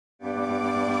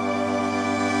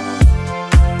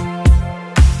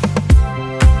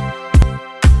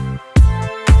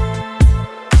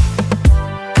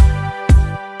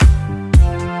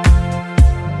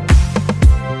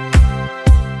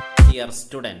Dear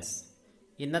students,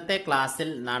 ഇന്നത്തെ ക്ലാസ്സിൽ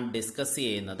നാം ഡിസ്കസ്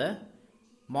ചെയ്യുന്നത്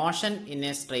motion in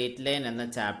A straight line എന്ന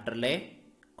ചാപ്റ്ററിലെ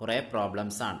കുറേ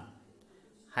പ്രോബ്ലംസ് ആണ്.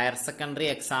 ഹയർ സെക്കൻഡറി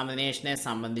എക്സാമിനേഷനെ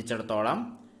സംബന്ധിച്ചിടത്തോളം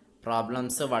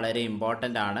പ്രോബ്ലംസ് വളരെ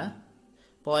ഇമ്പോർട്ടൻ്റ് ആണ്.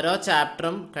 ഇപ്പോൾ ഓരോ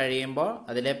ചാപ്റ്ററും കഴിയുമ്പോൾ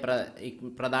അതിലെ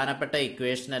പ്രധാനപ്പെട്ട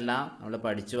ഇക്വേഷനെല്ലാം നമ്മൾ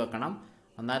പഠിച്ചു വെക്കണം.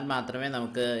 എന്നാൽ മാത്രമേ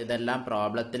നമുക്ക് ഇതെല്ലാം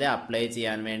പ്രോബ്ലത്തിൽ അപ്ലൈ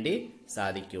ചെയ്യാൻ വേണ്ടി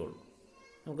സാധിക്കുകയുള്ളൂ.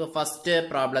 നമുക്ക് ഫസ്റ്റ്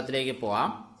പ്രോബ്ലത്തിലേക്ക്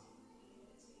പോവാം.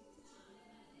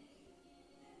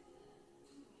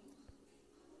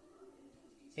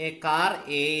 A car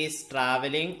A is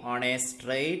traveling on a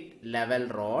straight level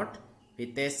road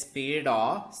with a speed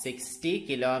of 60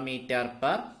 km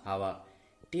per hour.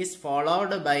 It is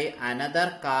followed by another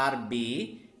car B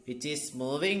which is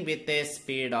moving with a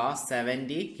speed of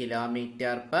 70 km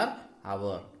per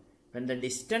hour. When the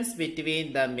distance between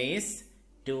them is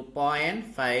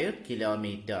 2.5 km.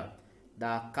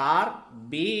 The car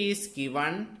B is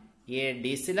given a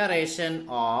deceleration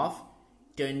of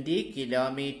 20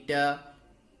 km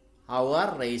hour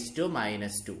raised to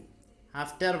 -2.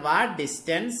 After what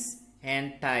distance and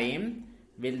time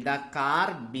will the car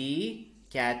B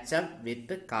catch up with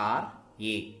the car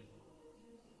A?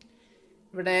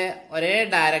 ഇവിടെ ഒരേ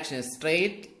direction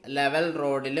straight level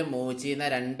റോഡിൽ move ചെയ്യുന്ന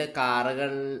രണ്ട്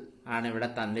കാറുകൾ ആണ് ഇവിടെ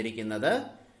തന്നിരിക്കുന്നത്.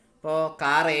 ഇപ്പോൾ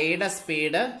കാർ എയുടെ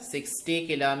സ്പീഡ് 60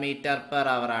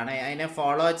 km/h ആണ്. അതിനെ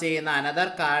ഫോളോ ചെയ്യുന്ന അനദർ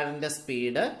കാറിന്റെ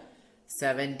സ്പീഡ്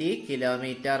 70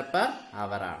 km/h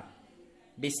ആണ്.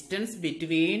 Distance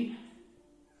between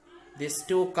this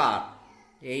to car,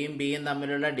 എയും ബിയും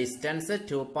തമ്മിലുള്ള ഡിസ്റ്റൻസ്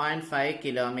 2.5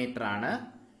 km ആണ്.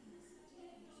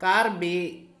 Car B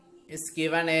is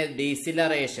given a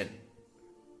deceleration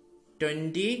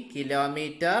 20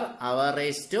 km/h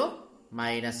raised to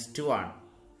 -2 ആണ്.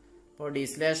 അപ്പോൾ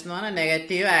ഡീസിലേഷൻ എന്ന് പറഞ്ഞാൽ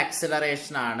നെഗറ്റീവ്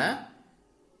ആക്സിലറേഷൻ ആണ്.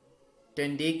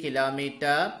 20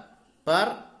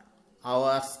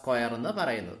 km/h² എന്ന്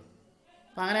പറയുന്നത്.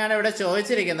 അപ്പം അങ്ങനെയാണ് ഇവിടെ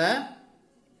ചോദിച്ചിരിക്കുന്നത്.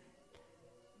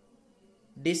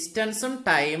 ഡിസ്റ്റൻസും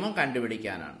ടൈമും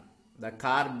കണ്ടുപിടിക്കാനാണ്. The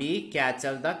car B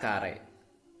catch the car A.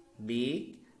 B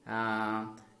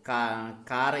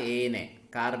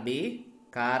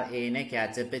car എനെ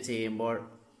ക്യാച്ചപ്പ് ചെയ്യുമ്പോൾ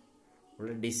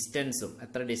ഉള്ള ഡിസ്റ്റൻസും,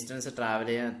 എത്ര ഡിസ്റ്റൻസ് ട്രാവൽ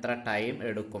ചെയ്യാൻ എത്ര ടൈം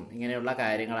എടുക്കും, ഇങ്ങനെയുള്ള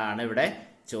കാര്യങ്ങളാണ് ഇവിടെ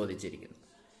ചോദിച്ചിരിക്കുന്നത്.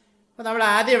 അപ്പോൾ നമ്മൾ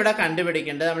ആദ്യം ഇവിടെ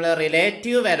കണ്ടുപിടിക്കേണ്ടത് നമ്മൾ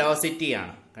റിലേറ്റീവ് വെലോസിറ്റി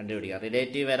ആണ് കണ്ടുപിടിക്കുക.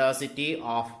 Relative velocity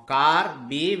of car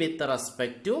B with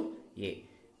respect to A.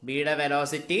 ബിയുടെ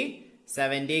വെലോസിറ്റി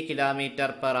 70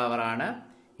 km/h ആണ്.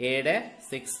 എയുടെ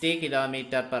 60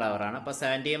 km/h ആണ്. അപ്പോൾ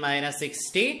 70 -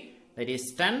 60 that is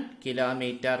 10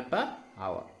 km/h.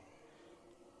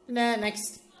 പിന്നെ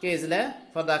നെക്സ്റ്റ് കേസിൽ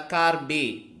ഫോർ ദ കാർ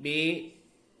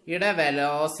ബിയുടെ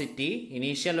വെലോസിറ്റി,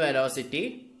 ഇനീഷ്യൽ വെലോസിറ്റി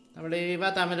നമ്മൾ ഇവ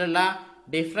തമ്മിലുള്ള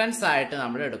ഡിഫറൻസ് ആയിട്ട്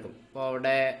നമ്മൾ എടുക്കും. അപ്പോൾ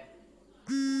ഇവിടെ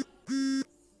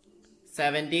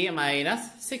 70 -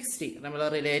 60 നമ്മൾ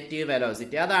റിലേറ്റീവ്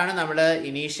വെലോസിറ്റി, അതാണ് നമ്മൾ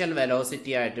ഇനീഷ്യൽ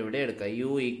വെലോസിറ്റി ആയിട്ട് ഇവിടെ എടുക്കുക. u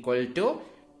 =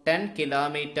 10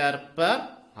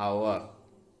 km/h.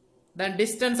 ദെൻ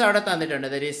ഡിസ്റ്റൻസ് അവിടെ തന്നിട്ടുണ്ട്,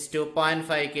 ദാറ്റ് ഈസ്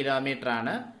 2.5 km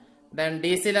ആണ്. Then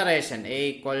deceleration a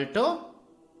 =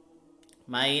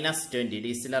 -20.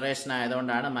 ഡീസിലറേഷൻ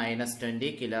ആയതുകൊണ്ടാണ് -20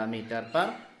 km/h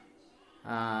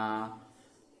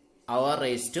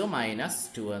raised to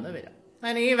 -2 എന്ന് വരും.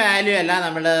 അങ്ങനെ ഈ വാല്യൂ എല്ലാം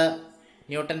നമ്മൾ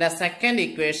ന്യൂട്ടന്റെ സെക്കൻഡ്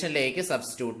ഇക്വേഷനിലേക്ക്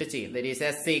സബ്സ്റ്റിറ്റ്യൂട്ട് ചെയ്യും. That is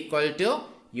s =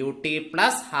 ut +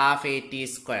 ½ at².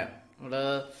 നമ്മൾ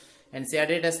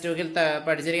NCERT ടെക്സ്റ്റ് ബുക്കിൽ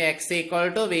പഠിച്ചിരിക്കുന്ന x =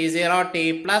 v0t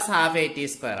 + ½ at²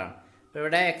 ആണ്. അപ്പോൾ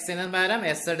ഇവിടെ എക്സിന് പകരം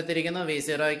s എടുത്തിരിക്കുന്നു,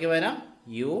 v0ക്ക് പകരം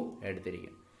u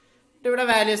എടുത്തിരിക്കുന്നു. ഇവിടെ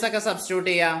വാല്യൂസ് ഒക്കെ സബ്സ്റ്റിറ്റ്യൂട്ട്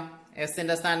ചെയ്യാം.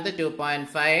 എസിന്റെ സ്ഥാനത്ത്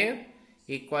 2.5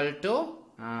 =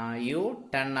 u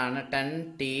 10 ആണ്.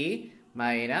 10t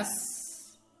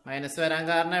മൈനസ് വരാൻ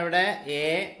കാരണം ഇവിടെ a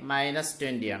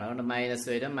 -20 ആണ്, അതുകൊണ്ട് മൈനസ്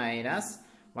വരും.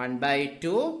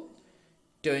 -1/2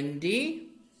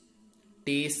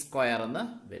 20t² എന്ന്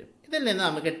വരും. ഇതിൽ നിന്ന്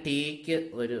നമുക്ക് ടിക്ക്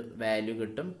ഒരു വാല്യൂ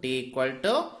കിട്ടും. t =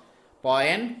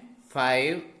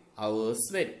 0.5 hours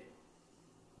വരും.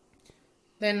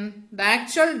 Then the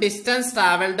actual distance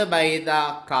traveled by the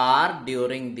car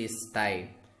during this time.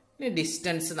 ഇനി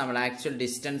ഡിസ്റ്റൻസ്, നമ്മൾ ആക്ച്വൽ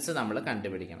ഡിസ്റ്റൻസ് നമ്മൾ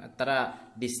കണ്ടുപിടിക്കണം. എത്ര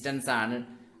ഡിസ്റ്റൻസ് ആണ്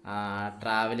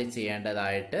ട്രാവൽ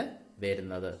ചെയ്യേണ്ടതായിട്ട്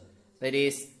വരുന്നത്. That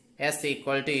is s =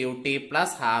 ut +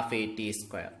 ½ at².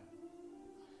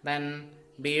 Then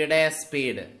ബിയുടെ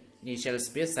സ്പീഡ്, ഇനീഷ്യൽ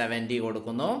സ്പീഡ് 70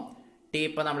 കൊടുക്കുന്നു. ടി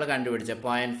ഇപ്പോൾ നമ്മൾ കണ്ടുപിടിച്ച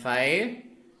 0.5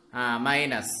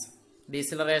 മൈനസ്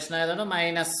ഡീസിലറേഷൻ ആയതുകൊണ്ട്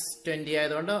 -20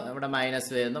 ആയതുകൊണ്ട് ഇവിടെ മൈനസ്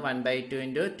വരുന്നു. 1/2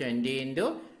 × 20 ×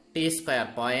 t²,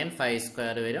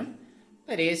 0.5² വരും.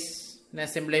 ദാറ്റ് ഈസ്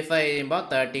സിംപ്ലിഫൈ ചെയ്യുമ്പോൾ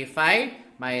 35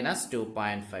 -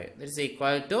 2.5 that is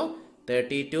equal to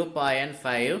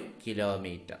 32.5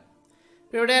 kilometer.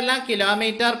 ഇവിടെയെല്ലാം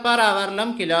kilometre per അവറിലും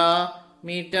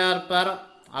kilometre per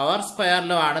hour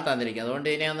സ്ക്വയറിലുമാണ് തന്നിരിക്കുന്നത്. അതുകൊണ്ട്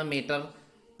ഇതിനെയൊന്നും മീറ്റർ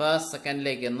പെർ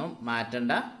സെക്കൻഡിലേക്കൊന്നും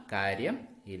മാറ്റേണ്ട കാര്യം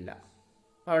ഇല്ല.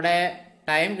 അവിടെ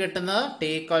ടൈം കിട്ടുന്നത്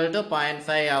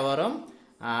t=0.5 അവറും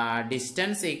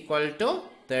ഡിസ്റ്റൻസ്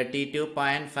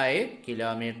 =32.5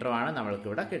 കിലോമീറ്ററുമാണ്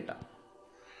നമ്മൾക്കിവിടെ കിട്ടുക.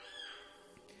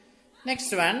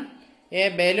 Next one, A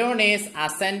balloon is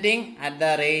ascending at the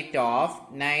rate of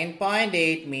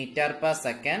 9.8 meter per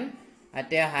second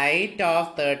at a height of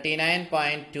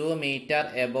 39.2 meter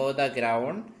above the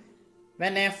ground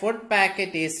when a food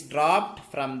packet is dropped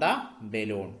from the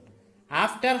balloon.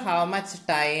 After how much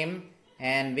time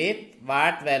and with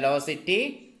what velocity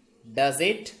does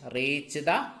it reach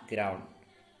the ground?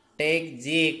 Take g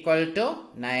equal to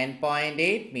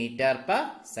 9.8 meter per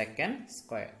second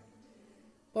square.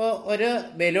 ഇപ്പോൾ ഒരു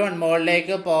balloon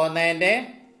മുകളിലേക്ക് പോകുന്നതിൻ്റെ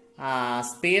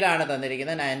സ്പീഡാണ്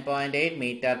തന്നിരിക്കുന്നത് 9.8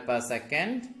 meter per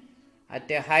second at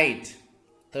a height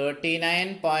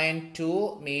 39.2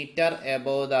 meter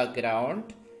above the ground.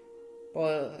 ഇപ്പോൾ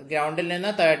ഗ്രൗണ്ടിൽ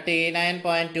നിന്ന്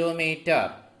 39.2 meter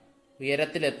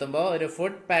ഉയരത്തിലെത്തുമ്പോൾ ഒരു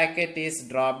food packet is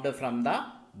dropped from the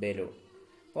balloon.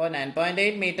 അപ്പോൾ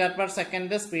 9.8 meter per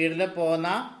second സ്പീഡിൽ പോകുന്ന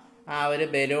ഒരു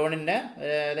ബലൂണിൻ്റെ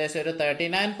ഏകദേശം ഒരു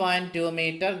 39.2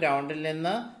 meter ഗ്രൗണ്ടിൽ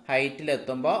നിന്ന്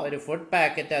ഹൈറ്റിലെത്തുമ്പോൾ ഒരു ഫുഡ്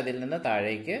പാക്കറ്റ് അതിൽ നിന്ന്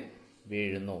താഴേക്ക്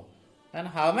വീഴുന്നു.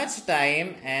 How much time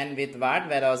and with what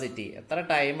velocity, എത്ര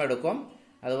ടൈം എടുക്കും,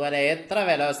 അതുപോലെ എത്ര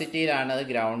വെലോസിറ്റിയിലാണ് അത്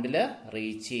ഗ്രൗണ്ടിൽ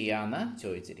റീച്ച് ചെയ്യാമെന്ന്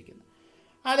ചോദിച്ചിരിക്കുന്നത്.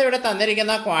 അതിവിടെ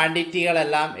തന്നിരിക്കുന്ന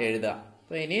ക്വാണ്ടിറ്റികളെല്ലാം എഴുതുക.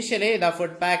 അപ്പോൾ initially the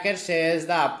food packet shares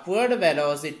the upward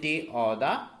velocity of the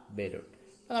balloon.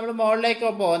 അപ്പോൾ നമ്മൾ മുകളിലേക്ക്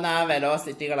പോകുന്ന ആ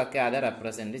വെലോസിറ്റികളൊക്കെ അത്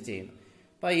റെപ്രസെൻറ്റ് ചെയ്യുന്നു.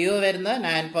 അപ്പോൾ യു വരുന്നത്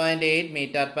 9.8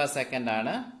 meter per second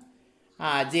ആണ്.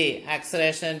 G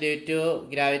acceleration due to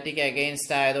ഗ്രാവിറ്റിക്ക്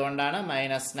against ആയതുകൊണ്ടാണ്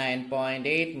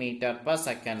 -9.8 meter per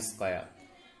second square.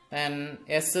 Then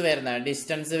S വരുന്നത്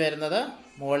ഡിസ്റ്റൻസ് വരുന്നത്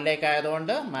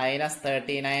മുകളിലേക്കായതുകൊണ്ട്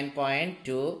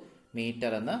 -39.2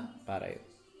 meter എന്ന് പറയും.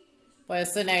 അപ്പോൾ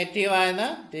എസ് നെഗറ്റീവ് ആയെന്ന്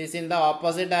this in the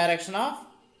opposite direction of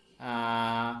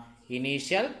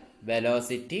initial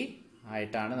velocity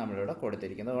ആയിട്ടാണ് നമ്മളിവിടെ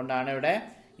കൊടുത്തിരിക്കുന്നത്. അതുകൊണ്ടാണ് ഇവിടെ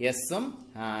എസും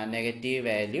നെഗറ്റീവ്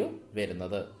വാല്യൂ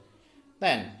വരുന്നത്.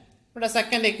 ദെൻ ഇവിടെ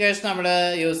സെക്കൻഡ് ഇക്വേഷൻ നമ്മൾ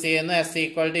യൂസ് ചെയ്യുന്നു. S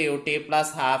equal to you T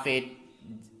plus half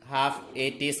A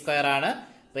T square ആണ്.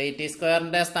 അപ്പോൾ എ ടി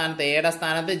സ്ക്വയറിൻ്റെ സ്ഥാനത്ത് എയുടെ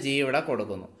സ്ഥാനത്ത് ജി ഇവിടെ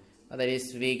കൊടുക്കുന്നു. ദാറ്റ് ഈസ്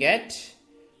വി ഗെറ്റ്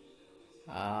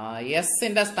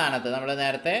എസിൻ്റെ സ്ഥാനത്ത് നമ്മൾ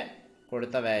നേരത്തെ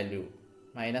കൊടുത്ത വാല്യൂ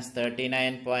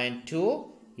 -39.2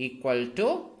 ഈക്വൽ ടു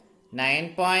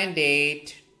 9.8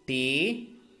 ടി.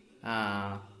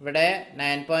 ഇവിടെ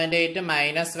 9.8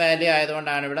 മൈനസ് വാല്യൂ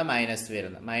ആയതുകൊണ്ടാണ് ഇവിടെ മൈനസ്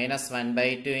വരുന്നത്.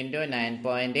 -1/2 ×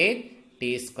 9.8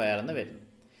 ടി സ്ക്വയർ എന്ന് വരുന്നു.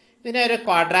 ഇതിനെ ഒരു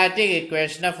ക്വാഡ്രാറ്റിക്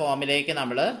ഇക്വേഷൻ്റെ ഫോമിലേക്ക്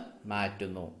നമ്മൾ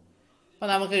മാറ്റുന്നു. അപ്പോൾ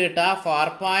നമുക്ക് കിട്ടുക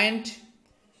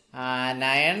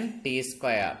 4.9 ടി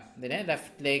സ്ക്വയർ. ഇതിനെ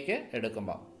ലെഫ്റ്റിലേക്ക്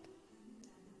എടുക്കുമ്പോൾ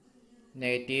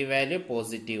നെഗറ്റീവ് വാല്യൂ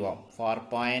പോസിറ്റീവ് ആവും.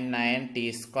 4.9 ടി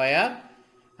സ്ക്വയർ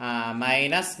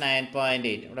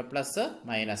 -9.8 ഇവിടെ പ്ലസ്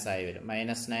മൈനസ് ആയി വരും.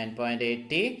 -9.8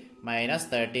 ടി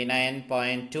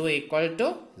 -39.2 ഈക്വൽ ടു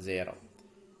 0.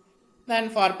 ദെൻ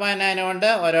 4.9 കൊണ്ട്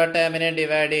ഓരോ ടേമിനെ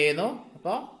ഡിവൈഡ് ചെയ്യുന്നു.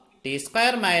 അപ്പോൾ T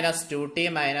square -2t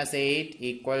 -8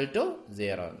 equal to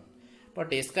 0. അപ്പോൾ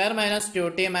T square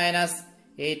 -2t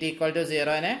 -8 equal to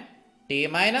 0നെ t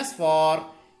 -4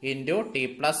 into T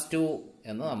plus 2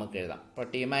 എന്ന് നമുക്ക് എഴുതാം. അപ്പോൾ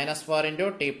t -4 into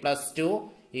T plus 2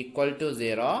 equal to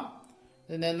 0.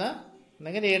 ഇതിൽ നിന്ന്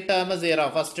അല്ലെങ്കിൽ ഈ ടേം 0,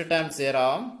 ഫസ്റ്റ് ടേം 0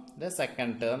 ആവും, ഇത്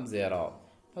സെക്കൻഡ് ടേം 0 ആവും.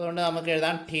 അതുകൊണ്ട് നമുക്ക്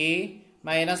എഴുതാം t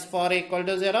 -4 equal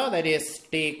to 0, that is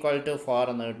t equal to 4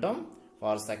 എന്ന് കിട്ടും,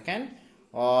 4 second.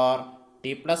 Or t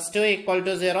plus 2 equal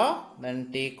to 0, then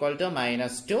t equal to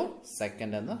 -2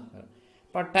 second എന്ന് വരും.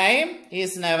 അപ്പോൾ time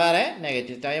is never A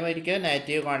negative. Time ഒരിക്കലും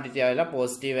നെഗറ്റീവ് ക്വാണ്ടിറ്റി ആവില്ല,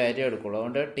 പോസിറ്റീവ് വാല്യൂ എടുക്കുള്ളൂ.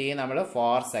 അതുകൊണ്ട് t നമ്മൾ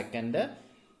 4 സെക്കൻഡ്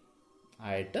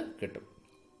ആയിട്ട് കിട്ടും.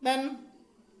 ദെൻ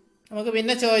നമുക്ക്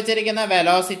പിന്നെ ചോദിച്ചിരിക്കുന്ന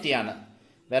വെലോസിറ്റിയാണ്.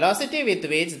 Velocity with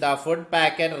which the food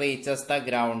packet reaches the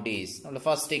ground is. നമ്മൾ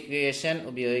ഫസ്റ്റ് ഇക്വേഷൻ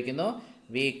ഉപയോഗിക്കുന്നു.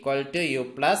 v equal to you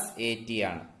plus A T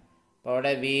ആണ്. അപ്പോൾ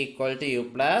അവിടെ v equal to you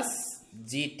plus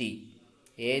G T,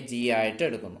 A G ആയിട്ട്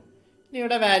എടുക്കുന്നു. ഇനി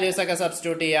ഇവിടെ വാല്യൂസ് ഒക്കെ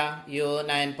സബ്സ്റ്റിറ്റ്യൂട്ട് ചെയ്യുക. യു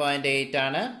 9.8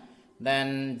 ആണ്, ദെൻ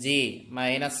ജി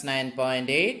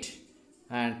 -9.8,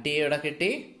 ടി ഇവിടെ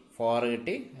കിട്ടി, 4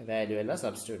 കിട്ടി, വാല്യൂ എല്ലാം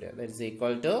സബ്സ്റ്റിറ്റ്യൂട്ട് ചെയ്യുക. That is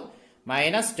equal to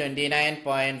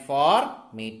 -29.4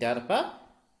 meter per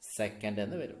second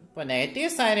എന്ന് വരും. ഇപ്പോൾ നെഗറ്റീവ്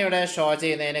സൈൻ ഇവിടെ ഷോ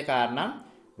ചെയ്യുന്നതിന് കാരണം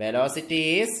velocity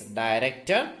is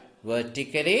directed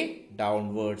vertically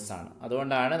downwards ആണ്.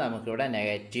 അതുകൊണ്ടാണ് നമുക്കിവിടെ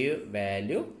നെഗറ്റീവ്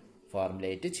വാല്യൂ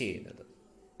ഫോർമുലേറ്റ് ചെയ്യുന്നത്.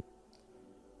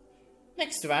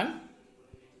 Next one,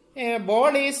 A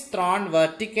ball is thrown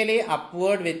vertically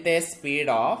upward with a speed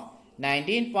of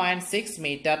 19.6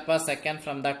 meter per second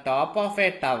from the top of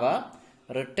a tower.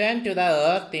 Return to the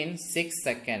earth in 6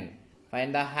 seconds.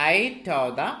 Find the height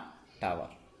of the tower.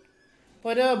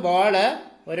 ഒരു ball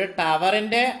ഒരു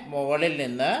ടവറിൻ്റെ മുകളിൽ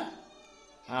നിന്ന്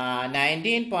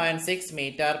 19.6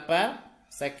 metre per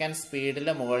second സ്പീഡിൽ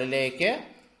മുകളിലേക്ക്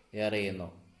എറിയുന്നു.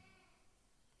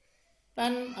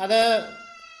 അത്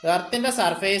എർത്തിൻ്റെ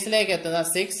സർഫേസിലേക്ക് എത്തുന്ന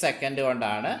 6 second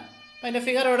കൊണ്ടാണ്. അപ്പം അതിൻ്റെ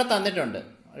ഫിഗർ ഇവിടെ തന്നിട്ടുണ്ട്.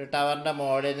 ഒരു ടവറിൻ്റെ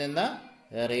മുകളിൽ നിന്ന്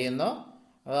എറിയുന്നു,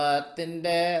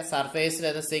 എർത്തിൻ്റെ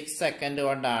സർഫേസിലെത്തുന്ന 6 സെക്കൻഡ്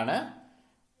കൊണ്ടാണ്.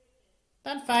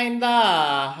 Find the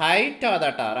height of the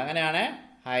tower. അങ്ങനെയാണ്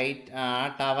ഹൈറ്റ്,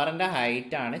 ടവറിൻ്റെ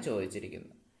ഹൈറ്റാണ്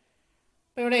ചോദിച്ചിരിക്കുന്നത്.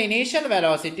 അപ്പോൾ ഇവിടെ ഇനീഷ്യൽ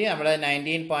വെലോസിറ്റി നമ്മൾ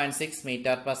 19.6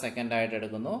 മീറ്റർ പെർ സെക്കൻഡ് ആയിട്ട്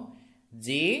എടുക്കുന്നു.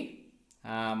 G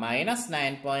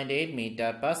 -9.8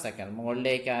 metre per second.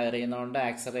 മുകളിലേക്ക് എറിയുന്നതുകൊണ്ട്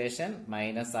ആക്സലറേഷൻ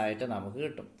മൈനസ് ആയിട്ട് നമുക്ക്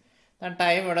കിട്ടും.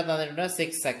 ടൈം ഇവിടെ തന്നിട്ടുണ്ട്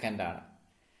 6 സെക്കൻഡ് ആണ്.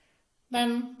 ദെൻ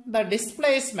ദ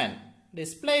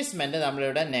ഡിസ്പ്ലേസ്മെന്റ്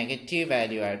നമ്മളിവിടെ നെഗറ്റീവ്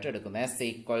വാല്യൂ ആയിട്ട് എടുക്കുന്നത്. S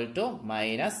equal to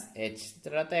minus H.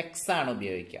 ഇതിനകത്ത് എക്സ് ആണ്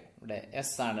ഉപയോഗിക്കുക, ഇവിടെ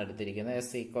എസ് ആണ് എടുത്തിരിക്കുന്നത്.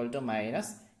 S equal to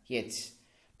minus H.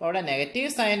 അപ്പോൾ അവിടെ നെഗറ്റീവ്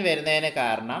സൈൻ വരുന്നതിന്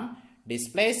കാരണം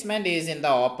displacement is in the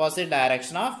opposite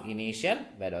direction of initial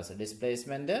velocity.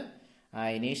 Displacement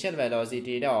initial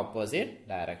വെലോസിറ്റിയുടെ opposite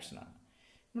ഡയറക്ഷനാണ്.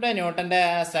 ഇവിടെ ന്യൂട്ടന്റെ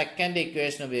സെക്കൻഡ്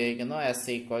ഇക്വേഷൻ ഉപയോഗിക്കുന്നു. S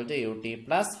equal to you T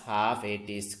plus half A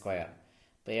T square.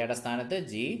 അപ്പോൾ എയുടെ സ്ഥാനത്ത്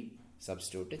ജി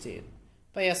സബ്സ്റ്റിറ്റ്യൂട്ട് ചെയ്യുന്നു.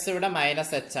 അപ്പോൾ എസ് ഇവിടെ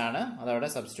മൈനസ് എച്ച് ആണ്, അതവിടെ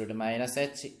substitute. Minus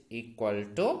H equal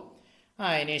to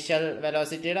initial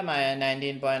വെലോസിറ്റിയുടെ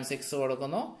 19.6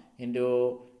 കൊടുക്കുന്നു into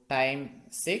time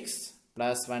 6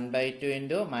 plus 1/2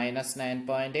 into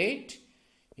 -9.8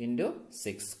 into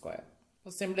 6 square.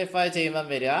 Simplify ചെയ്യുമ്പം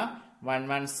വരിക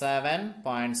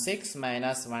 117.6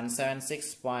 മൈനസ്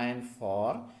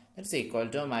 176.4 ഇറ്റ്സ് ഈക്വൽ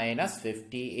ടു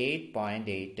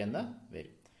 -58.8 എന്ന്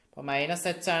വരും. അപ്പോൾ മൈനസ്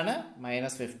എച്ച് ആണ്,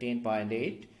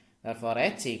 -15.8. therefore h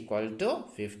equal to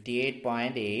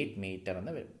 58.8 metre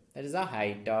എന്ന് വരും. That is the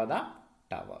height of the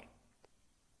tower.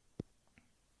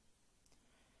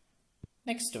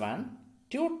 Next one,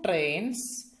 2 trains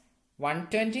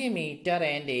 120 meter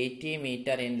and 80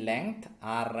 meter in length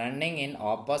are running in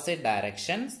opposite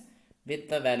directions with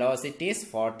the velocities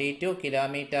 42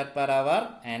 km per hour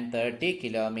and 30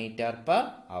 km per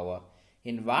hour.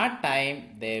 In what time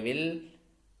they will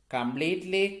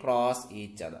completely cross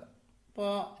each other?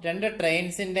 ഇപ്പോൾ 2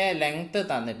 ട്രെയിൻസിൻ്റെ length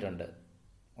തന്നിട്ടുണ്ട്.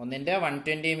 ഒന്നിൻ്റെ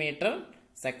 120 metre,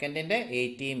 സെക്കൻഡിൻ്റെ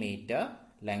 80 metre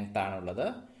length ആണുള്ളത്.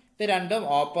 ഇത് രണ്ടും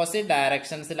opposite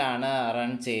ഡയറക്ഷൻസിലാണ്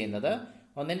run ചെയ്യുന്നത്.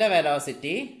 ഒന്നിൻ്റെ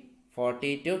velocity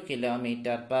 42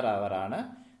 kilometre per hour ആണ്,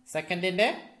 സെക്കൻഡിൻ്റെ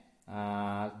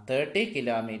 30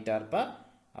 kilometre per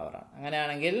hour ആണ്.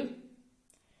 അങ്ങനെയാണെങ്കിൽ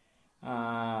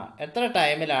എത്ര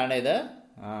ടൈമിലാണ് ഇത്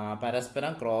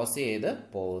പരസ്പരം ക്രോസ് ചെയ്ത്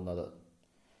പോകുന്നത്?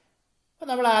 അപ്പോൾ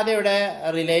നമ്മൾ ആദ്യം ഇവിടെ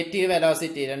റിലേറ്റീവ്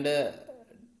വെലോസിറ്റി,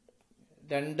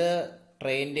 രണ്ട്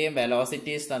ട്രെയിനിൻ്റെയും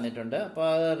വെലോസിറ്റീസ് തന്നിട്ടുണ്ട്. അപ്പോൾ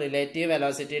അത് റിലേറ്റീവ്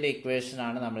വെലോസിറ്റിയുടെ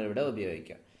ഇക്വേഷനാണ് നമ്മളിവിടെ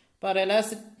ഉപയോഗിക്കുക. അപ്പോൾ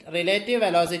relative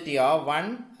velocity of one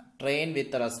train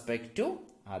with respect to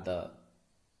other,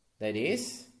 that is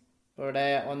ഇവിടെ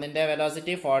ഒന്നിൻ്റെ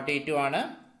വെലോസിറ്റി 42 ആണ്,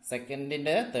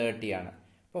 സെക്കൻഡിൻ്റെ 30 ആണ്.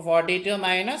 ഇപ്പോൾ 42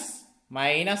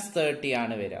 -30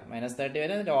 ആണ് വരിക. -30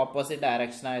 വരെ ഇതിൻ്റെ ഓപ്പോസിറ്റ്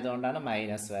ഡയറക്ഷൻ ആയതുകൊണ്ടാണ്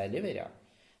മൈനസ് വാല്യൂ വരിക.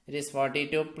 It is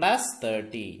 42 plus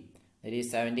 30, it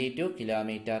is 72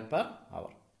 kilometre per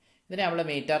hour. ഇതിനെ നമ്മൾ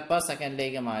മീറ്റർ പെർ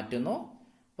സെക്കൻഡിലേക്ക് മാറ്റുന്നു.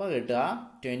 അപ്പോൾ കിട്ടുക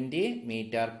 20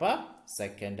 മീറ്റർ പെർ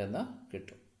സെക്കൻഡ് എന്ന്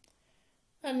കിട്ടും.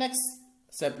 നെക്സ്റ്റ്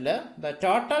സ്റ്റെപ്പിൽ the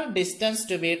total distance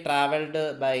to B travelled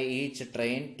by each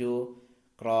train to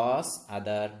cross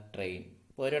other train.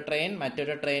 ഇപ്പോൾ ഒരു ട്രെയിൻ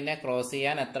മറ്റൊരു ട്രെയിനിനെ ക്രോസ്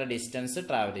ചെയ്യാൻ എത്ര ഡിസ്റ്റൻസ്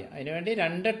ട്രാവൽ ചെയ്യും, അതിനുവേണ്ടി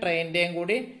 2 ട്രെയിനിൻ്റെയും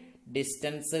കൂടി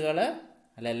ഡിസ്റ്റൻസുകൾ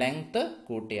ലെങ്ത്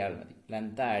കൂട്ടിയാൽ മതി,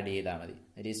 ലെങ്ത് ആഡ് ചെയ്താൽ മതി.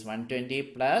 That is 120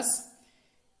 plus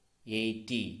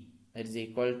 80 that is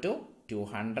equal to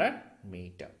 200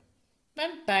 meter.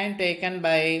 Then time taken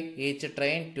by each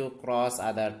train to cross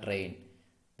other train,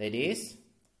 that is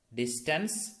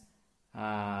distance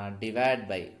divided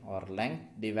by or length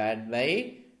divided by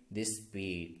this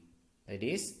speed, that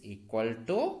is equal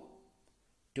to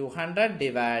 200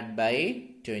 divided by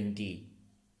 20,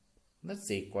 that's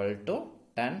equal to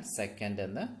 10 second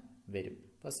എന്ന് വരും.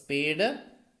 അപ്പോൾ speed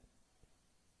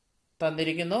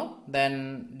തന്നിരിക്കുന്നു, then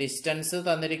distance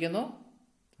തന്നിരിക്കുന്നു.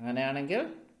 അങ്ങനെയാണെങ്കിൽ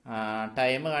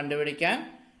time കണ്ടുപിടിക്കാൻ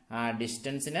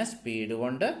ഡിസ്റ്റൻസിനെ speed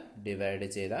കൊണ്ട് divide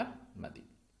ചെയ്താൽ മതി.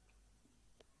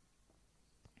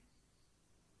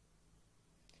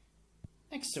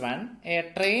 Next one, A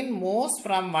train moves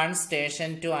from one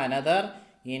station to another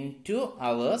in 2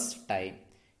 hours time.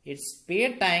 It's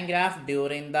speed time graph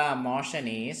during the motion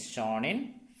is shown in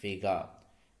figure.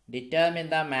 Determine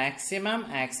the maximum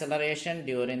acceleration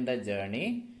during the journey.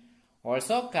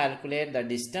 Also calculate the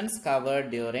distance covered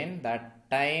during the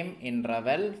time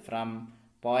interval from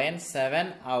 0.7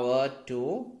 hour to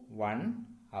 1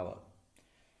 hour.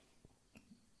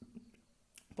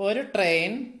 ഇപ്പോൾ ഒരു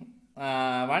train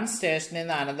one സ്റ്റേഷനിൽ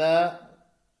നിന്ന് another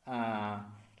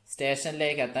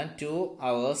സ്റ്റേഷനിലേക്ക് എത്താൻ 2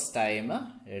 hours time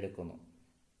എടുക്കുന്നു.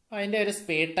 അപ്പോൾ അതിൻ്റെ ഒരു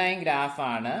സ്പീഡ് ടൈം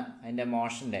ഗ്രാഫാണ് അതിൻ്റെ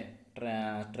മോഷൻ്റെ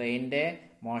ട്രെയിനിൻ്റെ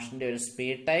മോഷൻ്റെ ഒരു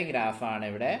സ്പീഡ് ടൈം ഗ്രാഫാണ്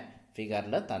ഇവിടെ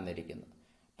ഫിഗറിൽ തന്നിരിക്കുന്നത്.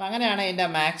 അപ്പം അങ്ങനെയാണ് ഇതിൻ്റെ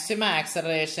മാക്സിമം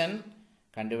ആക്സലറേഷൻ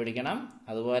കണ്ടുപിടിക്കണം.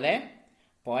 അതുപോലെ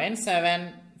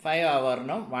 0.75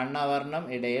 hourനും 1 hourനും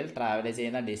ഇടയിൽ ട്രാവൽ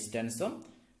ചെയ്യുന്ന ഡിസ്റ്റൻസും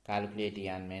കാൽക്കുലേറ്റ്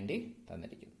ചെയ്യാൻ വേണ്ടി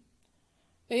തന്നിരിക്കുന്നു.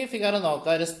 ഈ ഫിഗർ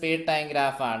നോക്കുക, ഒരു സ്പീഡ് ടൈം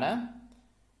ഗ്രാഫാണ്.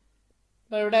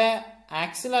 അപ്പോൾ ഇവിടെ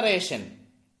ആക്സിലറേഷൻ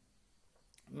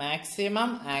മാക്സിമം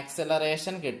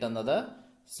ആക്സിലറേഷൻ കിട്ടുന്നത്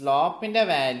സ്ലോപ്പിൻ്റെ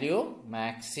വാല്യൂ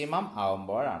മാക്സിമം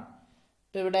ആവുമ്പോഴാണ്.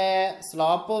 ഇപ്പം ഇവിടെ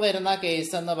സ്ലോപ്പ് വരുന്ന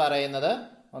കേസ് എന്ന് പറയുന്നത്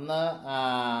ഒന്ന്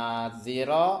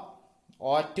 0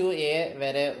 O to A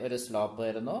വരെ ഒരു സ്ലോപ്പ്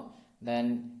വരുന്നു, ദെൻ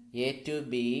A to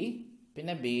B,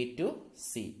 പിന്നെ B to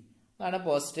C. അതാണ്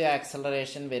പോസിറ്റീവ്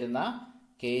ആക്സലറേഷൻ വരുന്ന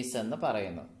കേസ് എന്ന്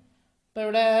പറയുന്നത്. ഇപ്പം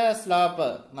ഇവിടെ സ്ലോപ്പ്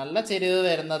നല്ല ചെരിവ്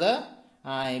വരുന്നത്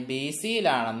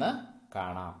BCയിലാണെന്ന്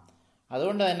കാണാം.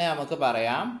 അതുകൊണ്ട് തന്നെ നമുക്ക്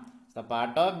പറയാം the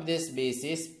part of this BC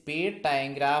speed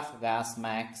time graph has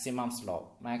maximum slope.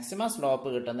 Maximum slope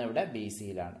കിട്ടുന്ന ഇവിടെ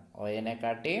BCയിലാണ്.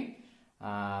 OAനെക്കാട്ടിയും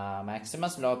മാക്സിമം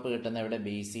സ്ലോപ്പ് കിട്ടുന്ന ഇവിടെ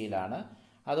BCയിലാണ്.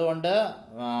 അതുകൊണ്ട്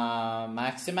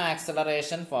മാക്സിമം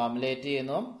ആക്സലറേഷൻ ഫോർമുലേറ്റ്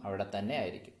ചെയ്യുന്നതും അവിടെ തന്നെ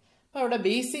ആയിരിക്കും. അപ്പോൾ അവിടെ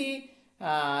BC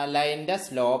ലൈനിൻ്റെ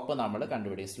സ്ലോപ്പ് നമ്മൾ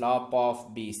കണ്ടുപിടിക്കും. Slope of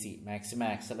BC, maximum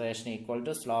acceleration equal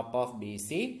to slope of BC.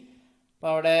 അപ്പോൾ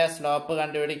അവിടെ slope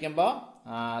കണ്ടുപിടിക്കുമ്പോൾ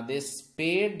this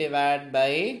speed divide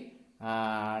by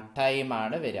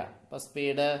ടൈമാണ് വരിക. അപ്പോൾ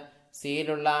സ്പീഡ്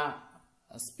സിയിലുള്ള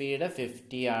സ്പീഡ്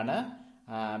 50 ആണ്,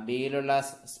 ബിയിലുള്ള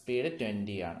സ്പീഡ്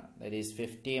 20 ആണ്. That is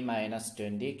 50 -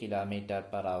 20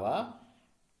 km/h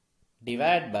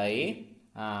divide by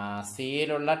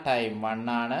സിയിലുള്ള time 1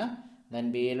 ആണ്, ദെൻ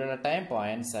ബിയിലുള്ള ടൈം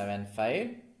 0.75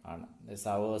 ആണ്. This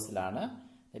അവേഴ്സിലാണ്.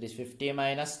 That is 50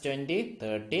 - 20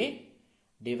 30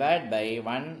 divide by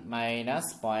 1 -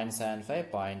 0.75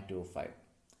 0.25.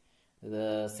 ഇത്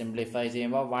സിംപ്ലിഫൈ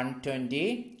ചെയ്യുമ്പോൾ 120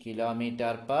 km/h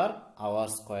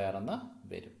എന്ന്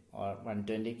വരും.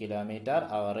 120 km/h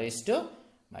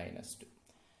 -2.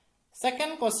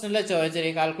 Second ക്വസ്റ്റനിൽ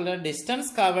ചോദിച്ചിരിക്കും calculate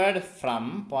distance covered from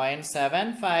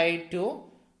 0.75 to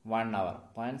 1 hour.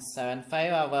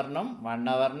 0.75 hourനും 1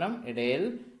 hourനും ഇടയിൽ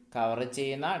കവർ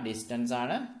ചെയ്യുന്ന ഡിസ്റ്റൻസ്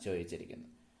ആണ് ചോദിച്ചിരിക്കുന്നത്.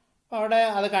 അപ്പോൾ അവിടെ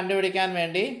അത് കണ്ടുപിടിക്കാൻ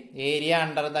വേണ്ടി ഏരിയ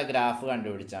അണ്ടർ ദ ഗ്രാഫ്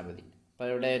കണ്ടുപിടിച്ചാൽ മതി. അപ്പോൾ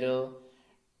ഇവിടെ ഒരു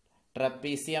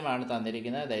ട്രപ്പീസിയം ആണ്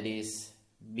തന്നിരിക്കുന്നത്. That is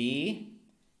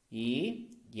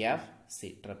BEFC.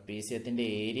 ട്രപ്പീസിയത്തിൻ്റെ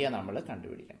ഏരിയ നമ്മൾ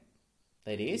കണ്ടുപിടിക്കണം.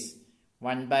 That is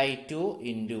 1/2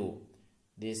 into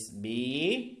this BE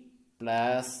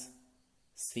plus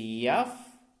CF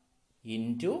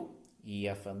into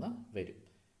EF എന്ന് വരും.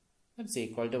 That's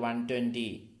equal to 120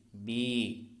 BE.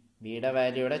 ബിയുടെ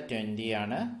വാല്യൂ ഇവിടെ 20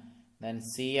 ആണ്. ദെൻ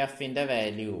CFൻ്റെ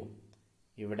വാല്യൂ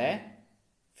ഇവിടെ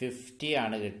 50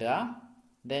 ആണ് കിട്ടുക.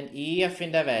 ദെൻ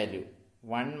EFൻ്റെ വാല്യൂ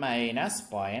 1 -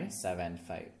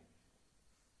 0.75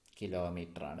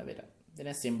 കിലോമീറ്റർ ആണ് വരിക.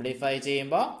 ഇതിനെ സിംപ്ലിഫൈ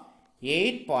ചെയ്യുമ്പോൾ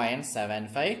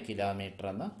 8.75 കിലോമീറ്റർ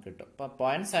എന്ന് കിട്ടും. അപ്പോൾ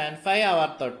 0.75 hour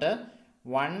തൊട്ട്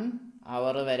 1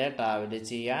 hour വരെ ട്രാവൽ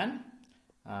ചെയ്യാൻ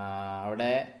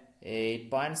അവിടെ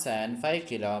 8.75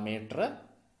 കിലോമീറ്റർ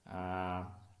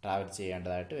ട്രാവൽ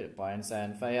ചെയ്യേണ്ടതായിട്ട് വരും.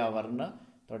 0.75 hourന്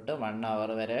തൊട്ട് 1 hour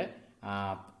വരെ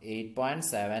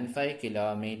 8.75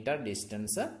 കിലോമീറ്റർ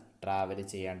ഡിസ്റ്റൻസ് ട്രാവൽ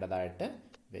ചെയ്യേണ്ടതായിട്ട്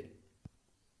വരും.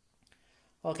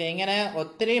 ഓക്കെ, ഇങ്ങനെ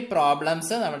ഒത്തിരി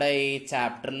പ്രോബ്ലംസ് നമ്മുടെ ഈ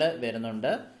ചാപ്റ്ററിൽ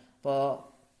വരുന്നുണ്ട്. അപ്പോൾ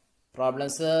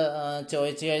പ്രോബ്ലംസ്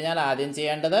ചോദിച്ചു കഴിഞ്ഞാൽ ആദ്യം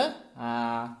ചെയ്യേണ്ടത്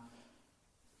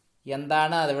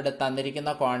എന്താണ് അതിവിടെ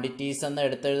തന്നിരിക്കുന്ന ക്വാണ്ടിറ്റീസ് എന്ന്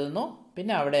എടുത്തെഴുതുന്നു.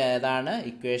 പിന്നെ അവിടെ ഏതാണ്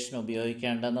ഇക്വേഷൻ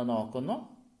ഉപയോഗിക്കേണ്ടതെന്ന് നോക്കുന്നു.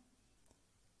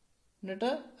 എന്നിട്ട്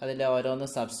അതിൽ ഓരോന്ന്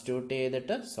സബ്സ്റ്റിറ്റ്യൂട്ട്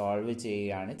ചെയ്തിട്ട് സോൾവ്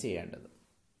ചെയ്യുകയാണ് ചെയ്യേണ്ടത്.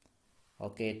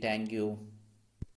 Okay, thank you.